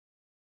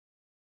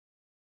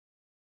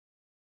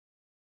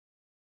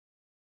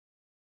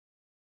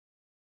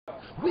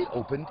we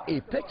opened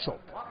a pet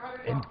shop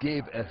and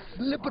gave a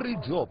slippery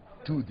job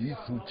to these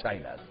two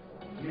Chinas.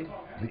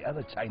 The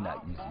other China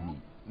is me.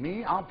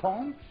 Me,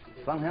 Apong,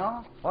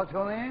 Sangha, what's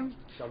your name?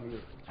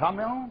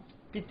 Samuel.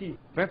 Piti.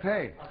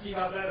 Pepe.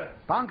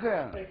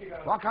 Danke.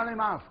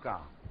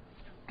 Wakarimaska.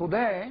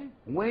 Today,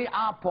 we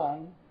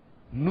Apong,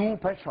 new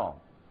pet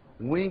shop.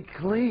 We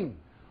clean,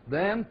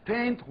 then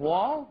paint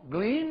wall,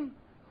 green,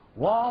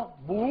 wall,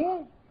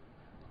 blue.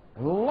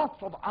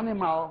 Lots of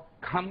animals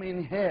come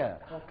in here.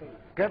 Okay.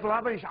 Get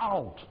rubbish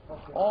out.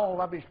 Okay. All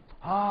rubbish.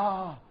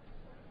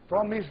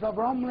 From Mr.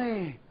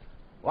 Bromley.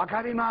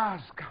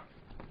 Wakarimasu.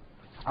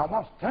 I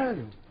must tell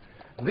you,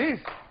 this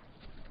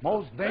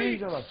most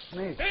dangerous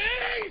snake.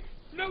 Hey!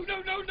 No.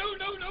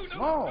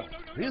 No,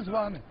 this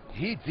one,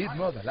 he did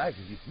not like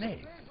the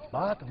snake,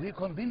 but we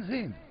convinced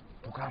him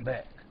to come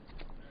back.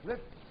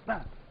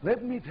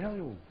 Let me tell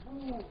you,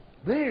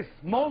 this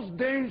most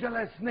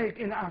dangerous snake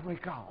in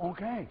Africa,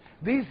 okay?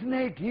 This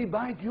snake, he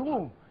bite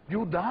you,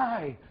 you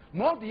die.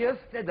 Not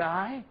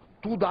yesterday,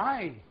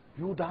 today,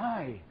 you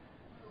die.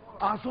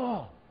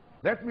 Also,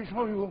 let me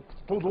show you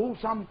to do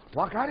some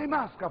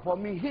wakarimaska for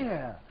me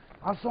here.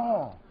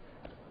 Also.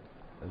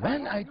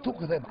 Then I took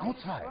them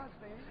outside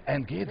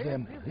and gave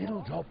them a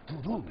little job to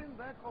do.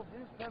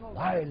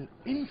 While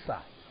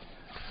inside,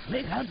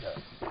 Snake Hunter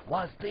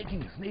was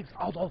taking snakes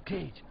out of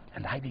cage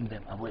and hiding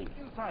them away.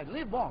 Inside,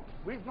 leave on.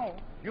 No,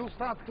 you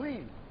start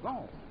clean.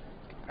 No.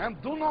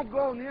 And do not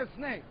go near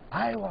snake.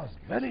 I was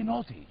very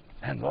naughty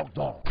and locked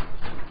door.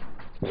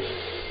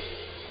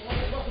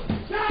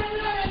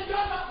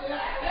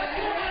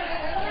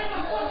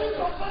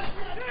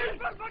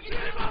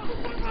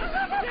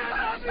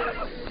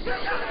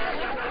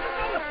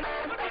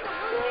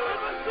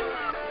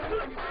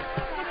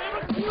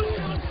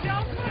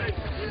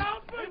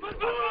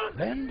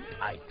 Then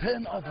I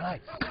turned off the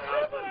lights.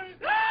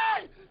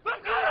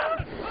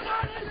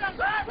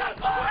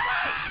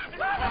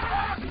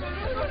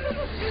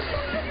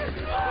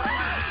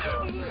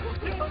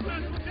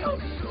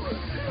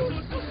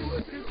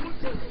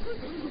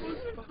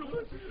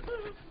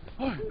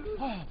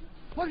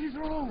 What is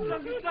wrong?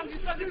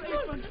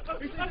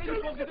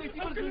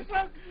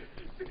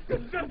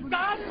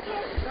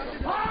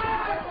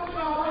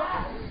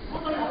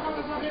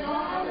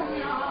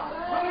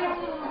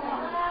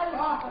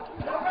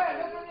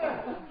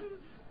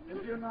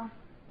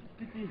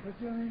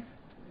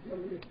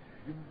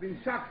 You've been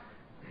shocked.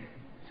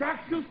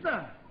 Shocked,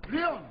 sister.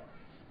 Leon.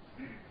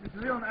 It's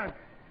Leon.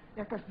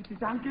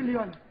 Danke,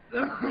 Leon.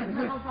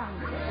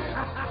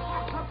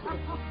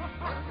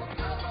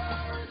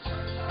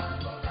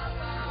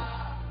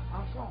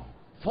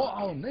 For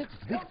our next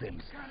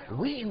victims,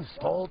 we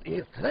installed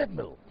a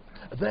treadmill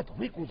that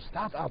we could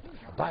start up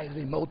by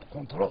remote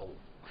control,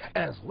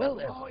 as well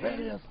as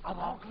various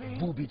other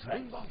booby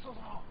traps.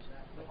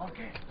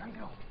 Okay, thank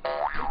you.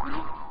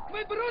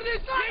 Mijn broer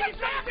is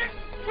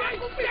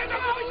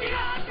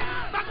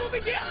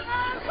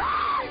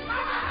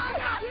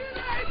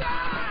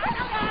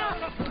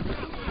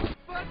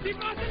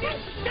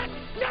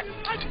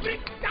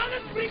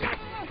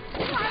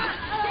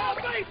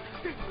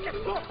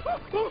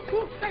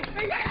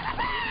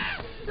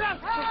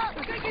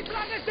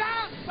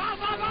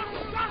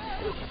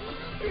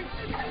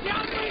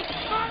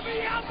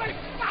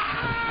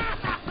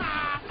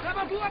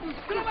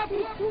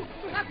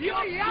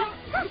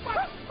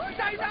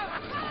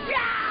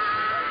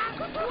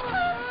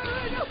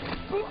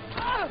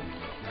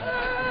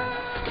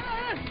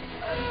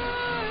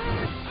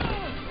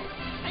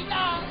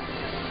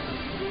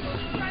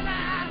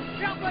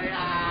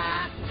Ja!